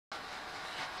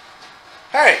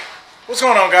Hey, what's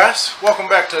going on, guys? Welcome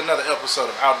back to another episode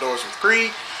of Outdoors with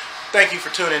Creed. Thank you for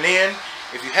tuning in.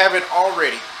 If you haven't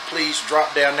already, please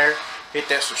drop down there, hit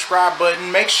that subscribe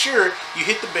button. Make sure you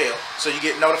hit the bell so you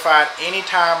get notified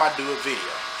anytime I do a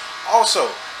video. Also,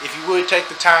 if you would take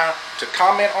the time to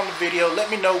comment on the video,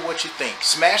 let me know what you think.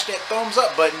 Smash that thumbs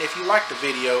up button if you like the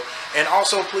video, and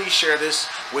also please share this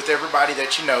with everybody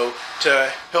that you know to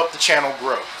help the channel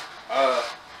grow.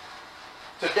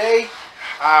 Today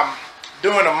I'm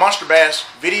doing a Monsterbass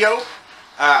video.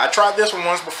 I tried this one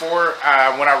once before.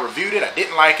 When I reviewed it, I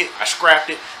didn't like it. I scrapped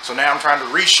it, so now I'm trying to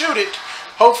reshoot it.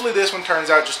 Hopefully this one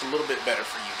turns out just a little bit better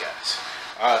for you guys.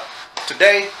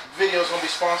 Today video is going to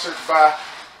be sponsored by,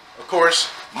 of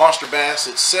course, Monsterbass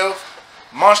itself.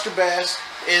 Monsterbass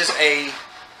is a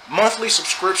monthly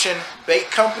subscription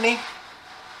bait company,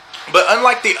 but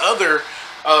unlike the other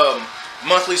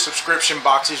monthly subscription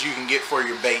boxes you can get for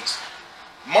your baits,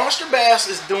 Monsterbass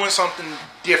is doing something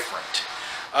different.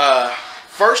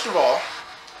 First of all,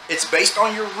 it's based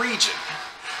on your region.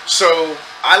 So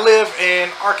I live in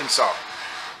Arkansas.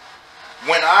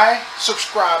 When I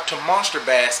subscribe to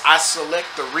Monsterbass, I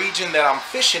select the region that I'm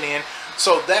fishing in,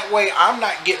 so that way I'm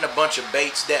not getting a bunch of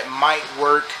baits that might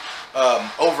work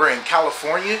over in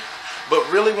California, but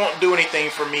really won't do anything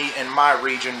for me in my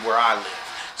region where I live.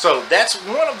 So that's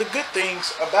one of the good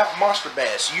things about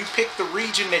Monsterbass. You pick the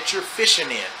region that you're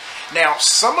fishing in. Now,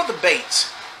 some of the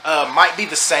baits might be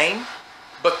the same,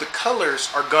 but the colors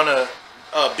are gonna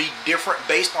be different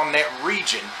based on that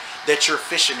region that you're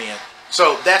fishing in.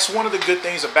 So that's one of the good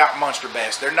things about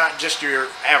Monsterbass. They're not just your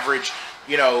average,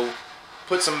 you know,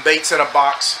 put some baits in a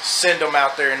box, send them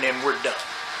out there, and then we're done.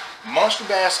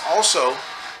 Monsterbass also,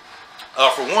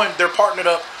 for one, they're partnered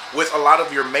up with a lot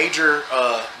of your major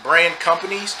brand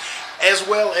companies, as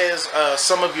well as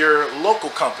some of your local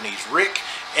companies. Rick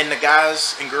and the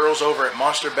guys and girls over at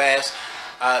Monsterbass,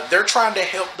 they're trying to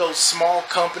help those small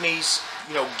companies,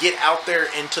 you know, get out there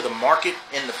into the market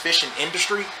in the fishing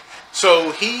industry.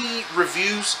 So he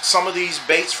reviews some of these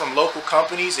baits from local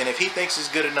companies, and if he thinks it's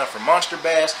good enough for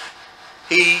Monsterbass,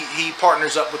 he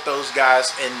partners up with those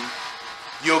guys, and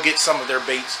you'll get some of their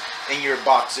baits in your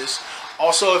boxes.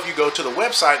 Also, if you go to the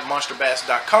website,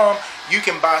 monsterbass.com, you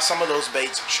can buy some of those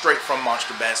baits straight from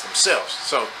Monsterbass themselves.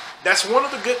 So that's one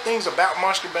of the good things about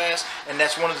Monsterbass, and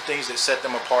that's one of the things that set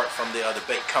them apart from the other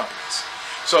bait companies.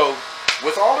 So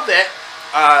with all of that,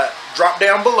 drop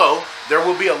down below. There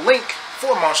will be a link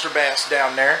for Monsterbass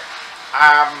down there.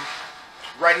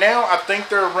 Right now, I think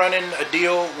they're running a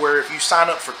deal where if you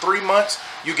sign up for 3 months,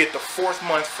 you get the 4th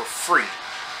month for free.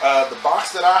 The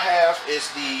box that I have is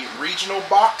the regional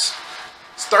box.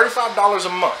 It's $35 a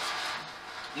month.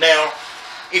 Now,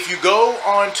 if you go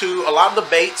on to a lot of the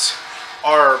baits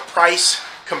are price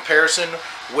comparison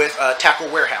with Tackle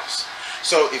Warehouse.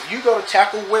 So if you go to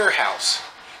Tackle Warehouse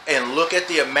and look at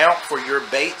the amount for your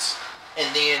baits,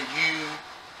 and then you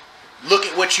look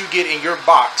at what you get in your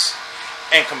box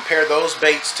and compare those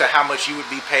baits to how much you would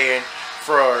be paying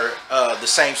for the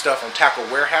same stuff on Tackle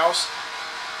Warehouse,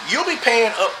 you'll be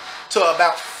paying up to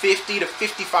about $50 to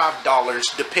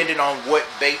 $55 depending on what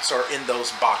baits are in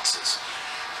those boxes.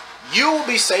 You will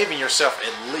be saving yourself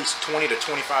at least $20 to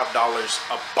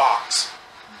 $25 a box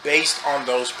based on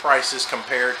those prices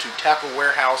compared to Tackle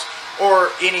Warehouse or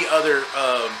any other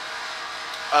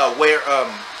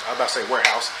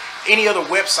warehouse, any other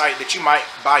website that you might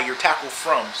buy your tackle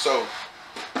from. So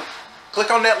click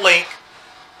on that link.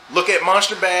 Look at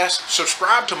Monsterbass,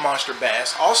 subscribe to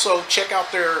Monsterbass. Also, check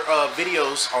out their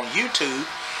videos on YouTube,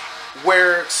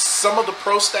 where some of the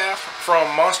pro staff from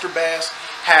Monsterbass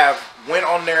have went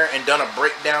on there and done a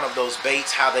breakdown of those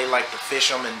baits, how they like to fish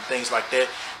them and things like that.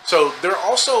 So they're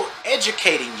also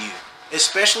educating you,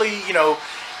 especially, you know,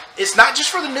 it's not just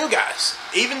for the new guys.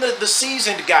 Even the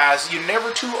seasoned guys, you're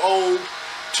never too old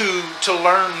to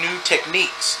learn new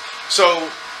techniques. So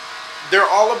they're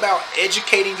all about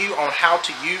educating you on how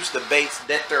to use the baits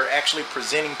that they're actually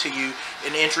presenting to you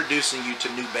and introducing you to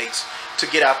new baits to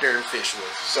get out there and fish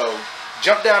with. So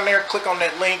jump down there, click on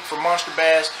that link for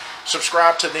Monsterbass,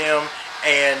 subscribe to them,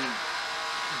 and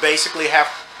basically have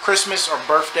Christmas or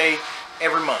birthday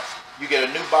every month. You get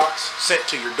a new box sent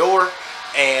to your door,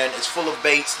 and it's full of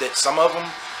baits that some of them,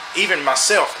 even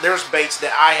myself, there's baits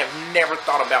that I have never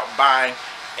thought about buying,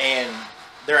 and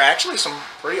they're actually some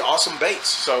pretty awesome baits.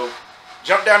 So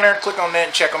jump down there and click on that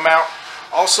and check them out.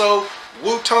 Also,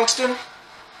 WooTungsten,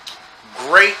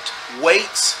 great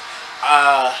weights.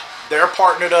 They're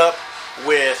partnered up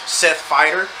with Seth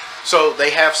Fighter, so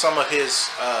they have some of his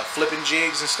flipping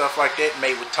jigs and stuff like that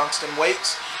made with tungsten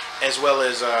weights, as well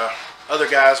as other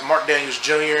guys, Mark Daniels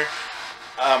Jr.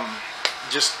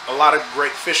 just a lot of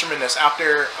great fishermen that's out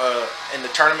there in the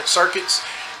tournament circuits.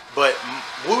 But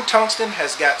WooTungsten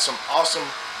has got some awesome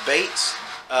baits.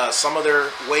 Some of their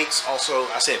weights also,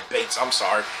 I said baits, I'm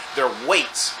sorry, their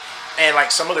weights, and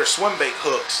like some of their swim bait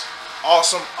hooks.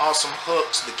 Awesome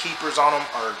hooks. The keepers on them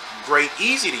are great,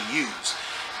 easy to use,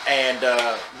 and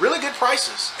really good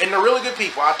prices. And they're really good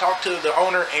people. I talk to the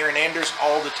owner, Aaron Anders,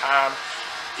 all the time.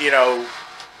 You know,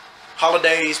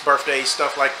 holidays, birthdays,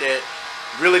 stuff like that.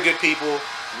 Really good people,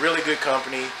 really good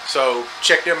company. So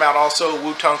check them out also,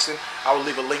 WooTungsten. I will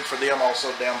leave a link for them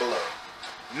also down below.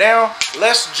 Now,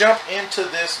 let's jump into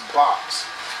this box.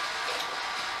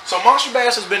 So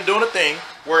Monsterbass has been doing a thing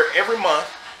where every month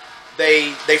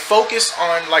they focus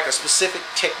on like a specific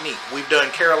technique. We've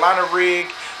done Carolina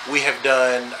rig, we have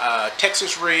done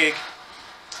Texas rig.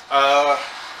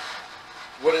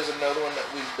 What is another one that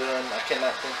we've done? I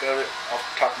cannot think of it off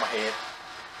the top of my head.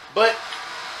 But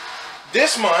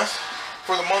this month,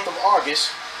 for the month of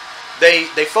August,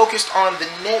 they focused on the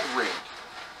Ned rig.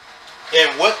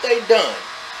 And what they've done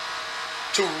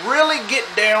to really get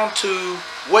down to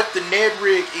what the Ned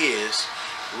rig is,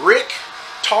 Rick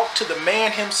talked to the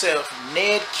man himself,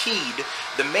 Ned Keed,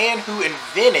 the man who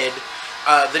invented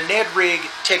the Ned rig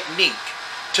technique,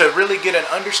 to really get an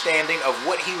understanding of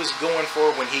what he was going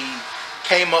for when he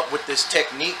came up with this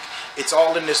technique. It's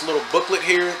all in this little booklet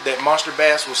here that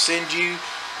Monsterbass will send you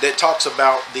that talks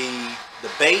about the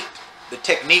bait, the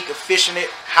technique of fishing it,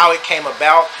 how it came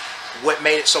about, what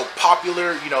made it so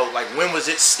popular, you know, like when was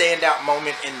its standout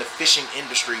moment in the fishing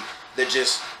industry that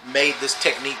just made this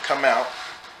technique come out.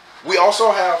 We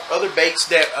also have other baits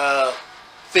that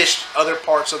fish other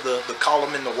parts of the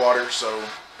column in the water, so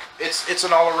it's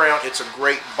an all-around, it's a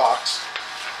great box.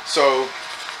 So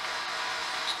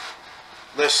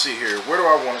let's see here, where do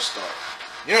I want to start?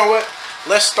 You know what,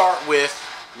 let's start with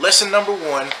lesson number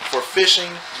 1 for fishing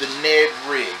the Ned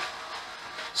rig.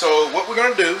 So what we're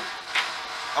going to do,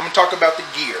 I'm going to talk about the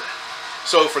gear.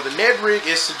 So for the Ned rig,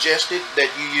 it's suggested that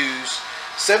you use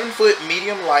 7-foot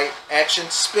medium light action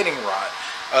spinning rod.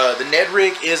 The Ned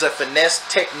rig is a finesse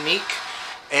technique,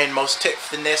 and most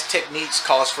finesse techniques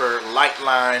calls for light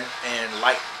line and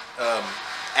light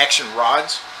action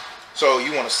rods. So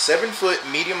you want a 7-foot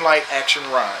medium light action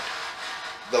rod.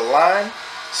 The line,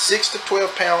 6 to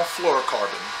 12 pound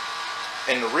fluorocarbon,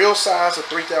 and the reel size, a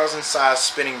 3000 size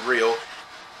spinning reel.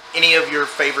 Any of your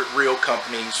favorite reel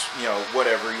companies, you know,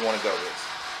 whatever you want to go with.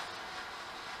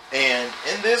 And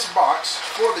in this box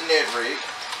for the Ned rig,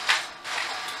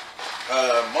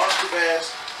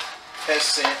 Monsterbass has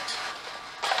sent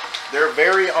their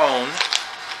very own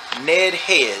Ned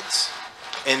heads.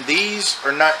 And these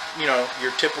are not, you know,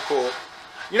 your typical,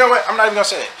 you know what, I'm not even going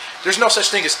to say it. There's no such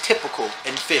thing as typical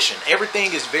in fishing.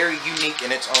 Everything is very unique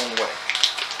in its own way.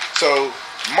 So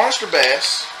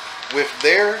Monsterbass, with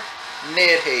their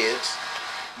Ned heads,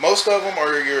 most of them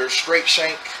are your straight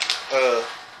shank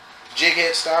jig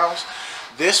head styles.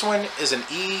 This one is an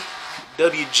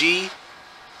EWG,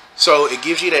 so it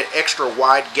gives you that extra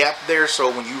wide gap there,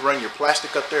 so when you run your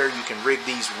plastic up there, you can rig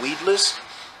these weedless,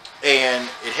 and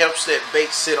it helps that bait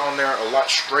sit on there a lot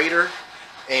straighter,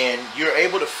 and you're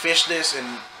able to fish this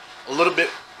in a little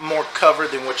bit more cover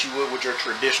than what you would with your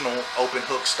traditional open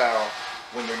hook style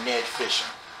when you're Ned fishing.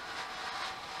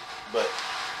 But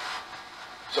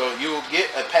so you will get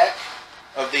a pack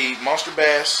of the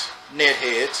Monsterbass Ned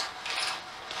heads.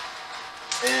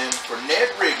 And for Ned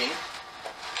rigging,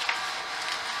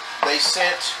 they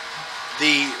sent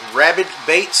the rabbit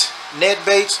baits, Ned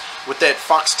baits, with that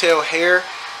foxtail hair.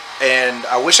 And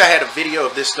I wish I had a video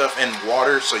of this stuff in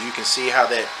water so you can see how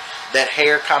that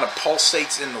hair kind of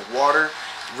pulsates in the water.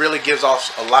 Really gives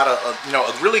off a lot of, you know,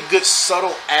 a really good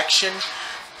subtle action.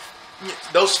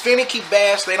 Those finicky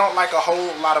bass, they don't like a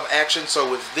whole lot of action, so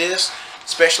with this,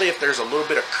 especially if there's a little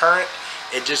bit of current,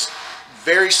 it just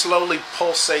very slowly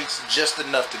pulsates just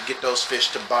enough to get those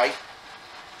fish to bite.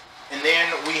 And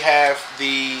then we have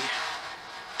the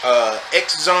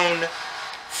X-Zone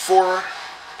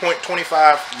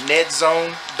 4.25 Ned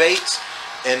Zone baits,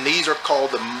 and these are called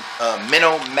the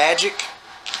Minnow Magic,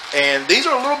 and these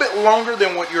are a little bit longer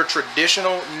than what your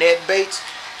traditional Ned baits.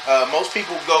 Most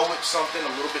people go with something a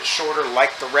little bit shorter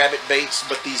like the rabbit baits,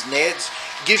 but these Neds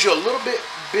gives you a little bit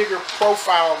bigger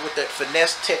profile with that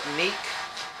finesse technique.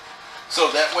 So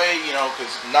that way, you know,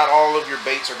 because not all of your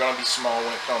baits are going to be small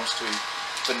when it comes to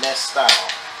finesse style.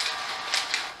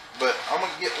 But I'm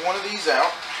going to get one of these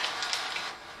out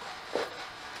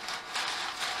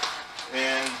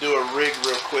and do a rig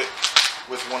real quick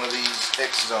with one of these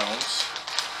X-Zones.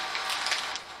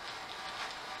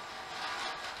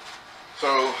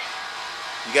 So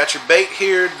you got your bait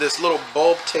here, this little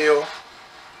bulb tail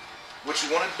what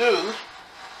you want to do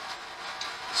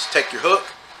is take your hook,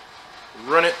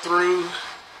 run it through,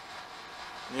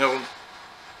 you know,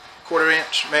 1/4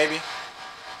 inch maybe,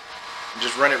 and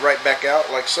just run it right back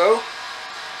out like so.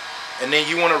 And then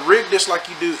you want to rig this like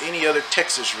you do any other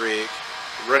Texas rig.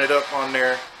 Run it up on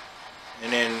there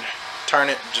and then turn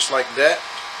it just like that.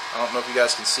 I don't know if you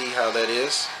guys can see how that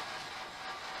is.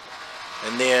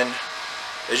 And then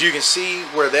as you can see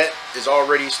where that is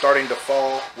already starting to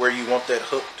fall, where you want that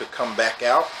hook to come back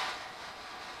out.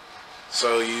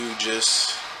 So you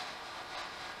just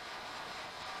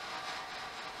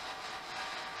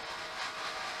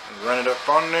run it up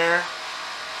on there.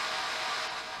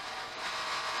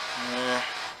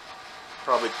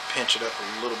 Probably pinch it up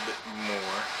a little bit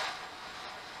more.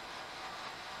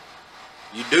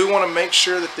 You do want to make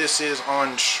sure that this is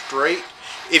on straight.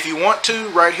 If you want to,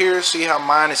 right here, see how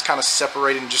mine is kind of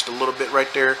separating just a little bit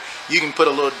right there? You can put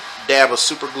a little dab of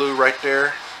super glue right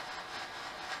there.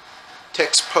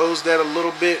 Expose that a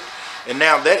little bit. And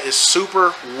now that is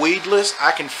super weedless.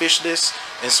 I can fish this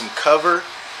in some cover.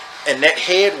 And that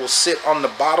head will sit on the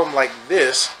bottom like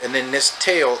this. And then this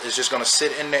tail is just going to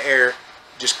sit in the air,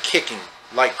 just kicking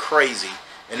like crazy.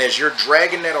 And as you're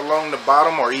dragging that along the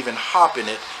bottom or even hopping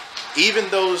it, even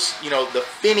those, you know, the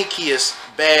finickiest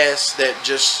bass that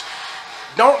just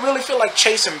don't really feel like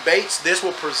chasing baits, this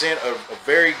will present a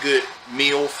very good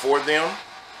meal for them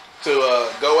to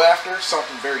go after.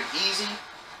 Something very easy,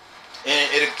 and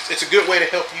it's a good way to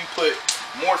help you put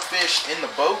more fish in the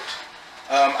boat.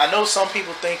 I know some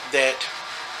people think that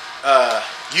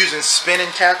using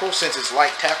spinning tackle, since it's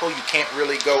light tackle, you can't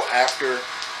really go after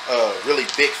really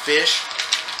big fish.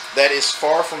 That is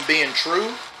far from being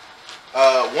true.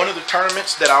 One of the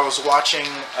tournaments that I was watching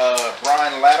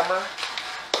Brian Latimer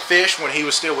fish when he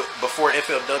was still before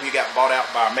FLW got bought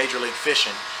out by Major League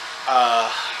Fishing. I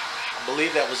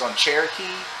believe that was on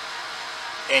Cherokee,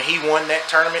 and he won that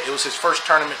tournament. It was his first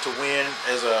tournament to win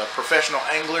as a professional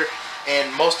angler,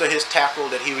 and most of his tackle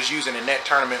that he was using in that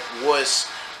tournament was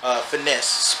finesse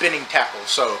spinning tackle.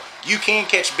 So you can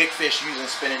catch big fish using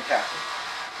spinning tackle.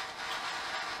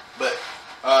 But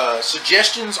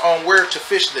suggestions on where to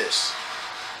fish this: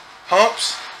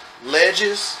 humps,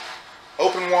 ledges,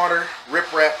 open water,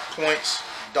 riprap, points,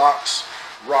 docks,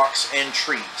 rocks, and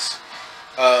trees.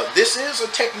 This is a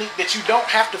technique that you don't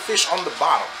have to fish on the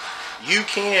bottom. You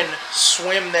can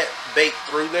swim that bait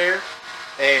through there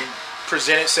and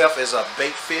present itself as a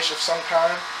bait fish of some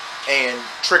kind and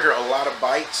trigger a lot of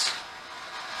bites.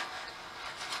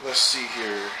 Let's see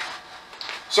here.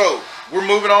 So we're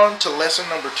moving on to lesson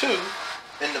number 2,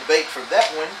 and the bait for that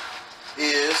one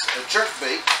is a jerk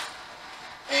bait.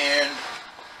 And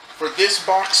for this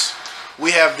box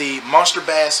we have the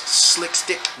Monsterbass Slick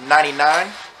Stick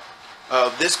 99.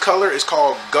 This color is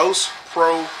called Ghost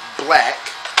Pro Black.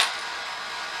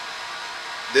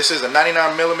 This is a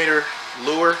 99mm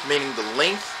lure, meaning the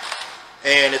length,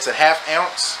 and it's a 1/2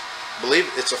 ounce. I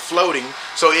believe it's a floating,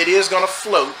 so it is going to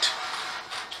float.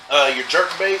 Your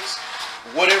jerk baits,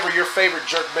 whatever your favorite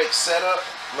jerk bait setup.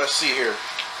 Let's see here.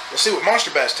 Let's see what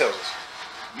Monsterbass tells us.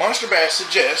 Monsterbass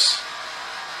suggests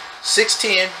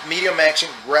 610 medium action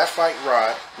graphite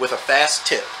rod with a fast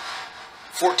tip,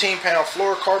 14-pound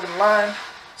fluorocarbon line,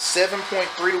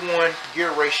 7.3-to-1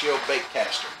 gear ratio bait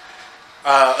caster.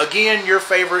 Again, your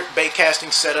favorite bait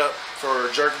casting setup for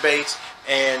jerk baits,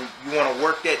 and you want to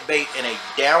work that bait in a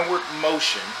downward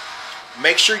motion.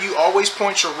 Make sure you always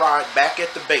point your rod back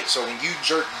at the bait, so when you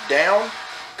jerk down,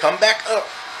 come back up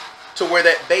to where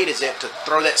that bait is at to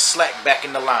throw that slack back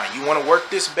in the line. You want to work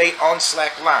this bait on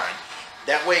slack line.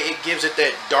 That way it gives it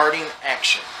that darting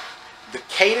action. The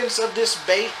cadence of this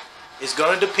bait is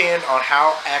going to depend on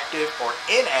how active or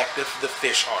inactive the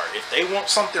fish are. If they want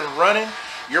something running,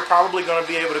 you're probably going to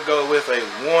be able to go with a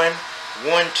 1,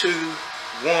 1, 2,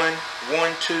 1,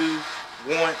 1, 2,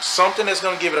 1, something that's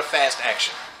going to give it a fast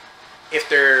action. If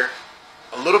they're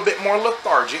a little bit more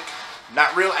lethargic,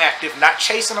 not real active, not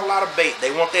chasing a lot of bait,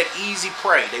 they want that easy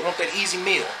prey, they want that easy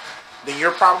meal, then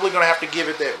you're probably going to have to give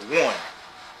it that 1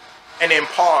 and then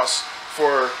pause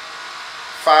for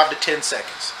 5 to 10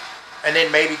 seconds, and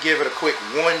then maybe give it a quick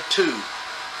 1, 2,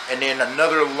 and then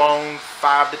another long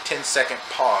 5 to 10 second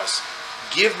pause.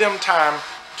 Give them time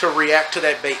to react to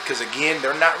that bait, because again,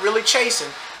 they're not really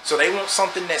chasing, so they want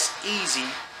something that's easy.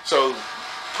 So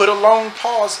put a long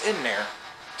pause in there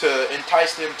to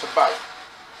entice them to bite.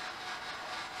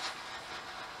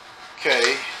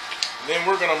 Okay, then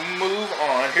we're going to move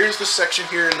on. Here's the section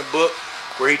here in the book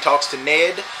where he talks to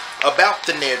Ned about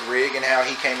the Ned rig and how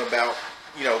he came about,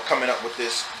 you know, coming up with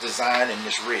this design and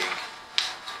this rig.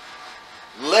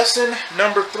 Lesson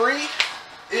number 3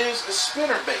 is a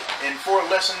spinner bait. And for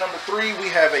lesson number 3, we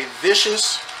have a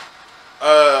vicious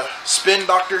Spin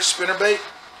Doctor spinnerbait.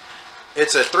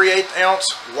 It's a 3/8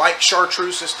 ounce white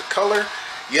chartreuse is the color.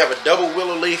 You have a double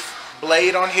willow leaf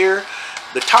blade on here.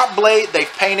 The top blade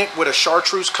they've painted with a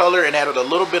chartreuse color and added a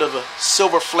little bit of a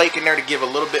silver flake in there to give a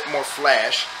little bit more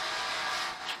flash.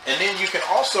 And then you can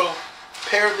also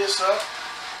pair this up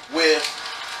with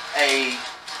a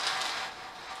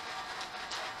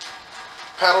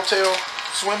paddle tail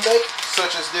swim bait,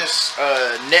 such as this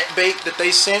net bait that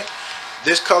they sent.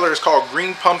 This color is called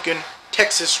Green Pumpkin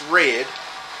Texas Red,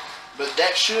 but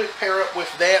that should pair up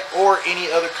with that or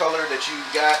any other color that you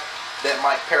got that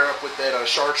might pair up with that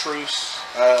chartreuse,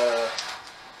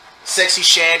 sexy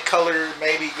shad color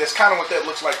maybe. That's kind of what that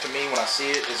looks like to me when I see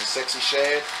it, is a sexy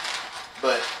shad.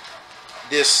 But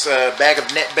this bag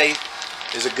of net bait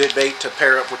is a good bait to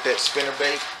pair up with that spinner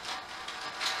bait.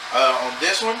 On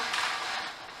this one,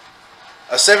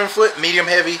 a 7-foot medium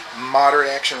heavy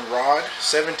moderate action rod,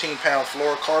 17-pound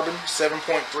fluorocarbon,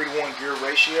 7.3 to 1 gear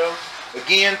ratio.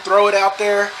 Again, throw it out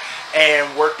there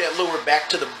and work that lure back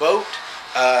to the boat.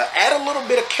 Add a little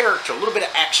bit of character, a little bit of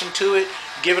action to it.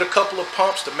 Give it a couple of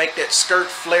pumps to make that skirt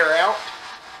flare out.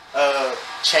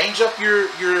 Change up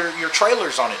your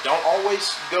trailers on it. Don't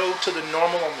always go to the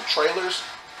normal on the trailers.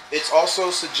 It's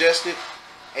also suggested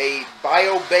a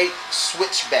bio bait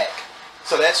switchback.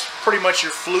 So that's pretty much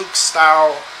your fluke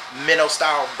style, minnow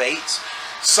style baits.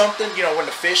 Something, you know, when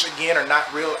the fish again are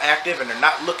not real active and they're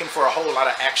not looking for a whole lot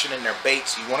of action in their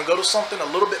baits, you want to go to something a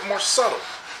little bit more subtle.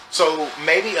 So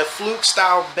maybe a fluke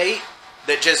style bait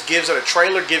that just gives it a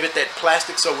trailer, give it that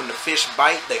plastic so when the fish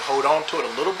bite, they hold on to it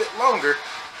a little bit longer,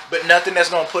 but nothing that's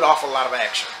going to put off a lot of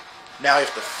action. Now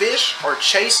if the fish are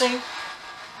chasing,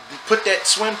 put that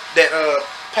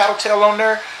paddle tail on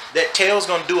there. That tail's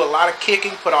going to do a lot of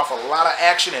kicking, put off a lot of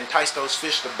action, and entice those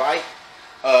fish to bite.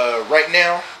 Right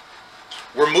now,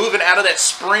 we're moving out of that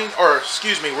spring, or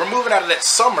excuse me, we're moving out of that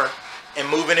summer and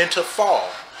moving into fall,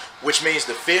 which means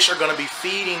the fish are going to be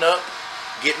feeding up,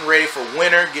 getting ready for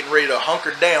winter, getting ready to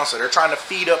hunker down. So they're trying to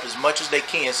feed up as much as they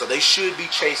can. So they should be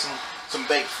chasing some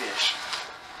bait fish.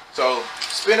 So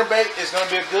spinner bait is going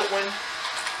to be a good one.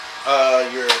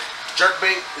 Your jerk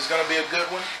bait is going to be a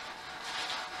good one.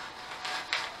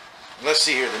 Let's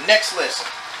see here, the next lesson.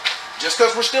 Just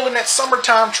because we're still in that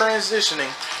summertime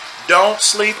transitioning, don't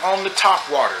sleep on the top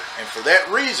water. And for that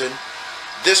reason,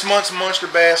 this month's Monster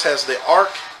Bass has the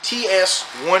Arc TS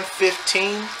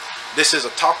 115. This is a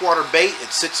topwater bait.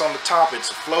 It sits on the top. It's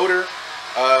a floater.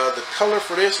 The color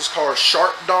for this is called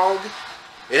Shark Dog.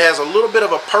 It has a little bit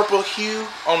of a purple hue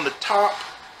on the top,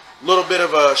 a little bit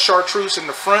of a chartreuse in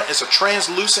the front. It's a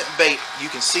translucent bait. You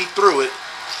can see through it.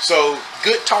 So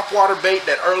good topwater bait,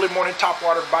 that early morning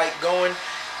topwater bite going.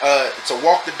 It's a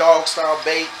walk the dog style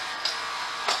bait.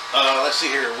 Let's see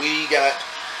here. We got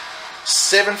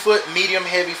 7-foot medium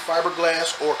heavy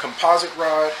fiberglass or composite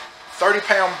rod,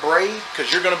 30-pound braid,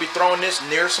 because you're going to be throwing this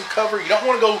near some cover. You don't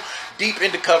want to go deep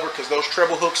into cover because those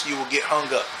treble hooks, you will get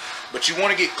hung up. But you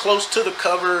want to get close to the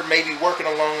cover, maybe working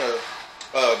along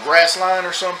a grass line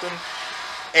or something,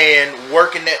 and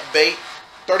working that bait.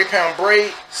 30-pound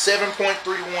braid, 7.3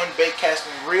 to 1 bait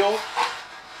casting reel.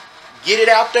 Get it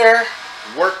out there,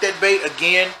 work that bait.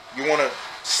 Again, you want to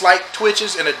slight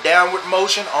twitches in a downward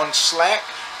motion on slack.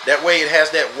 That way it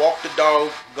has that walk the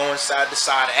dog going side to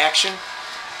side action.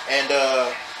 And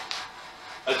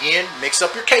again, mix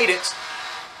up your cadence.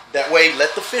 That way,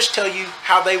 let the fish tell you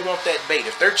how they want that bait.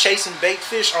 If they're chasing bait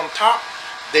fish on top,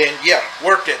 then yeah,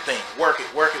 work that thing. Work it,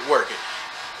 work it, work it.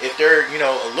 If they're, you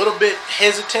know, a little bit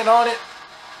hesitant on it,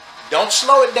 don't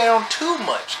slow it down too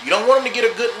much. You don't want them to get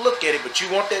a good look at it, but you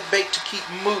want that bait to keep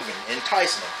moving,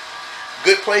 enticing them.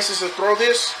 Good places to throw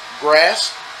this: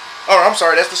 grass. Oh, I'm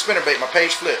sorry, that's the spinner bait. My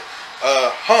page flipped.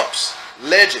 Humps,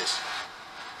 ledges.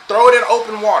 Throw it in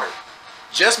open water.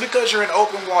 Just because you're in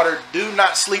open water, do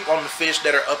not sleep on the fish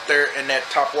that are up there in that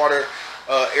top water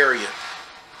area.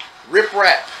 Rip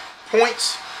rap,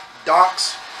 points,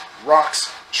 docks,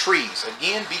 rocks, trees.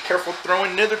 Again, be careful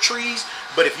throwing near the trees,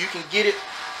 but if you can get it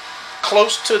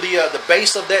close to the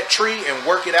base of that tree and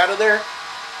work it out of there,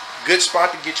 good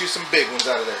spot to get you some big ones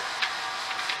out of there.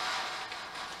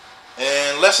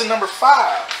 And lesson number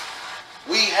 5,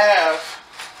 we have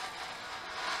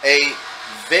a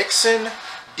Vexen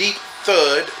Deep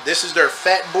Thud. This is their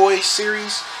Fat Boy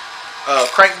series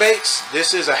crankbaits.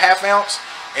 This is a 1/2 ounce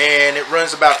and it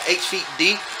runs about 8 feet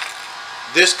deep.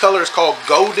 This color is called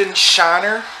Golden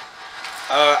Shiner.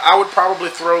 I would probably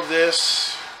throw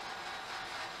this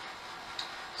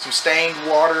some stained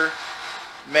water,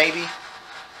 maybe.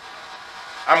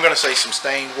 I'm gonna say some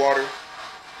stained water.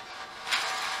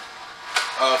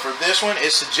 For this one,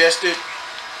 it's suggested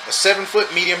a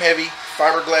 7-foot medium heavy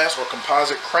fiberglass or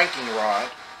composite cranking rod,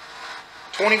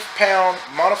 20-pound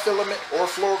monofilament or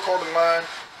fluorocarbon line,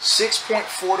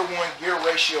 6.4 to 1 gear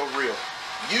ratio reel.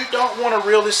 You don't want to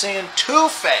reel this in too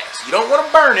fast. You don't want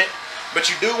to burn it, but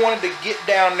you do want it to get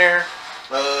down there,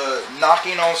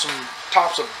 knocking on some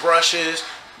tops of brushes,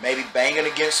 maybe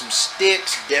banging against some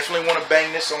sticks. Definitely want to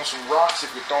bang this on some rocks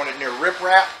if you're throwing it near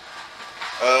riprap.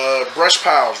 Brush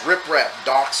piles, riprap,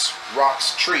 docks,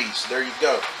 rocks, trees. There you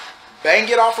go. Bang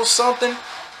it off of something.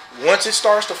 Once it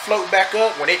starts to float back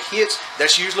up, when it hits,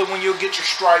 that's usually when you'll get your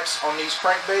stripes on these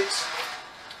crankbaits.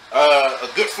 A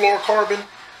good fluorocarbon,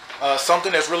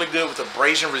 something that's really good with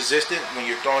abrasion resistant when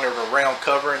you're throwing it around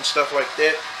cover and stuff like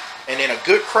that. And then a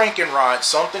good cranking rod,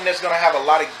 something that's going to have a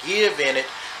lot of give in it.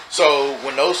 So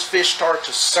when those fish start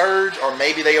to surge, or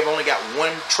maybe they have only got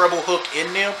one treble hook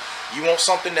in them, you want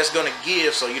something that's going to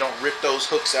give so you don't rip those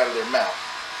hooks out of their mouth.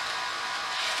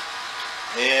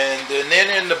 And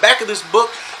then in the back of this book,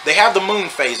 they have the moon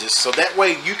phases, so that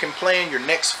way you can plan your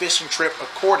next fishing trip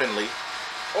accordingly.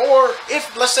 Or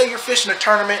if, let's say you're fishing a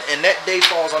tournament and that day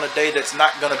falls on a day that's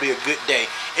not going to be a good day,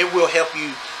 it will help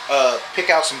you pick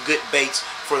out some good baits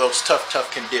for those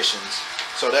tough conditions.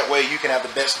 So that way you can have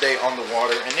the best day on the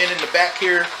water. And then in the back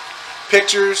here,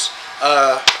 pictures.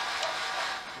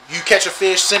 You catch a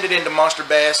fish, send it into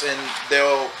Monsterbass, and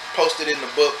they'll post it in the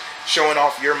book showing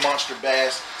off your monster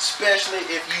bass, especially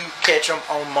if you catch them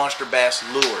on Monsterbass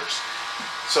lures.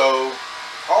 So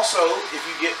also, if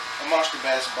you get a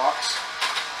Monsterbass box,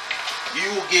 you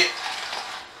will get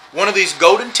one of these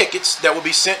golden tickets that will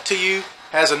be sent to you.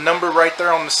 Has a number right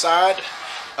there on the side.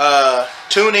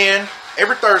 Tune in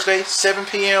every Thursday 7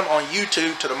 p.m. on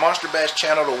YouTube to the Monsterbass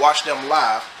channel to watch them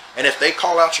live. And if they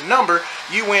call out your number,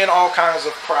 you win all kinds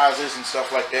of prizes and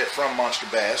stuff like that from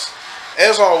Monsterbass.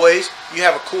 As always, you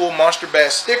have a cool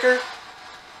Monsterbass sticker.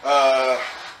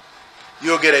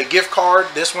 You'll get a gift card.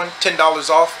 This one, $10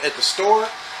 off at the store.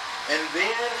 And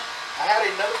then I had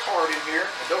another card in here.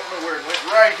 I don't know where it went.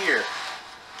 Right here.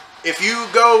 If you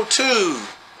go to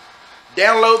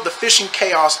download the Fishing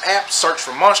Chaos app, search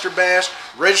for Monsterbass,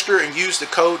 register and use the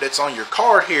code that's on your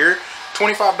card here,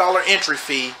 $25 entry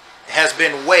fee has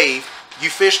been waived. You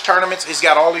fish tournaments, it's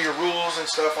got all of your rules and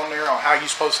stuff on there on how you're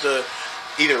supposed to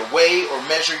either weigh or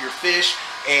measure your fish,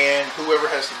 and whoever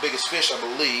has the biggest fish, I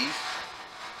believe.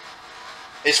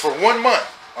 It's for 1 month,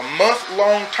 a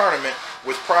month-long tournament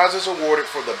with prizes awarded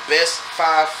for the best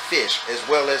 5 fish as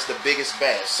well as the biggest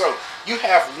bass. So you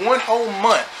have 1 whole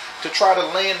month to try to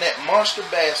land that monster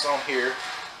bass on here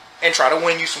and try to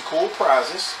win you some cool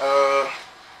prizes.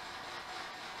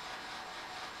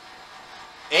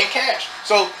 And cash.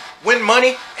 So win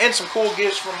money and some cool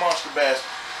gifts from Monsterbass.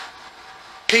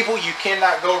 People, you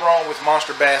cannot go wrong with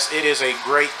Monsterbass. It is a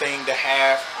great thing to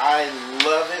have. I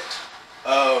love it.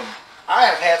 I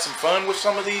have had some fun with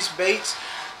some of these baits.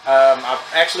 I've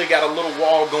actually got a little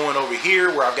wall going over here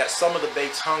where I've got some of the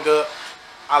baits hung up.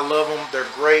 I love them. They're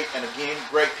great. And again,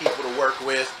 great people to work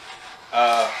with.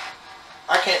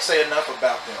 I can't say enough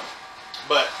about them.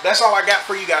 But that's all I got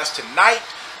for you guys tonight.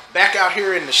 Back out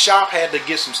here in the shop, had to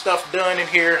get some stuff done in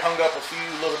here, hung up a few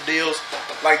little deals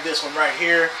like this one right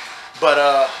here. But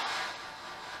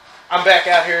I'm back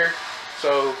out here,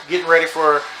 so getting ready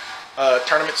for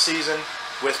tournament season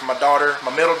with my daughter,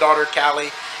 my middle daughter, Callie.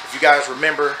 If you guys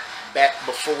remember, back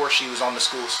before she was on the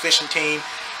school's fishing team,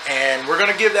 and we're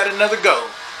gonna give that another go.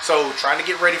 So trying to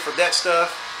get ready for that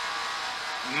stuff.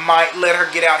 Might let her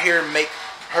get out here and make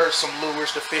her some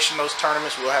lures to fish in those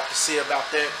tournaments. We'll have to see about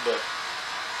that, but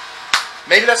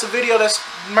maybe that's a video that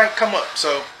might come up.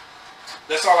 So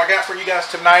that's all I got for you guys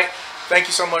tonight. Thank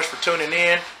you so much for tuning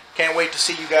in. Can't wait to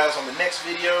see you guys on the next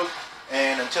video.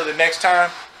 And until the next time,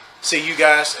 see you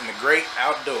guys in the great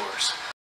outdoors.